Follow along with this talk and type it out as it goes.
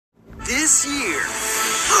this year.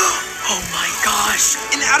 Oh my gosh!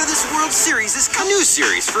 An out-of-this-world series is canoe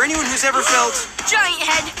series for anyone who's ever felt... Giant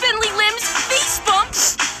head, spindly limbs, face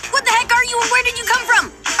bumps! What the heck are you and where did you come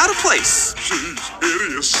from? out of place. She's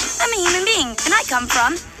hideous. I'm a human being, and I come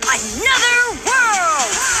from another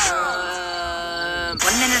world!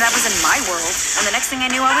 One minute I was in my world, and the next thing I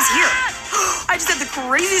knew I was here. I just had the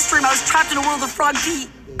craziest dream I was trapped in a world of frog pee.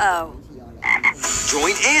 Oh.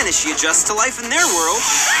 Join Anne as she adjusts to life in their world.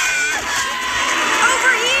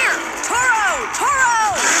 Over here!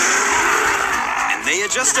 Toro! And they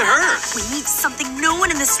adjust to her. We need something no one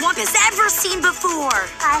in the swamp has ever seen before.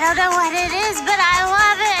 I don't know what it is, but I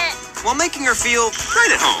love it. While making her feel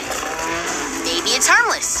right at home. Maybe it's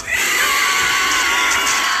harmless.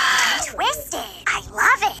 Twisted. I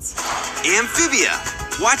love it. Amphibia.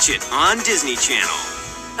 Watch it on Disney Channel.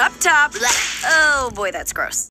 Up top. Oh boy, that's gross.